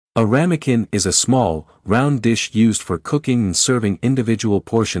A ramekin is a small, round dish used for cooking and serving individual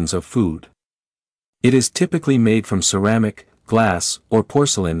portions of food. It is typically made from ceramic, glass, or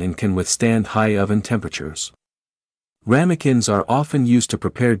porcelain and can withstand high oven temperatures. Ramekins are often used to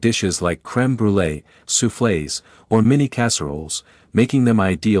prepare dishes like crème brûlée, soufflés, or mini casseroles, making them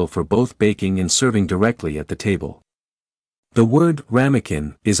ideal for both baking and serving directly at the table. The word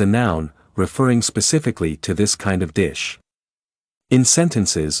ramekin is a noun, referring specifically to this kind of dish. In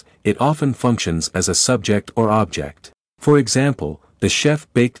sentences, it often functions as a subject or object. For example, the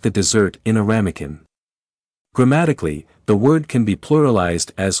chef baked the dessert in a ramekin. Grammatically, the word can be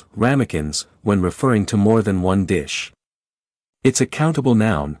pluralized as ramekins when referring to more than one dish. It's a countable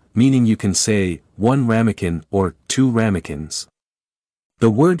noun, meaning you can say, one ramekin or two ramekins. The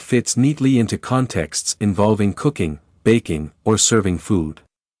word fits neatly into contexts involving cooking, baking, or serving food.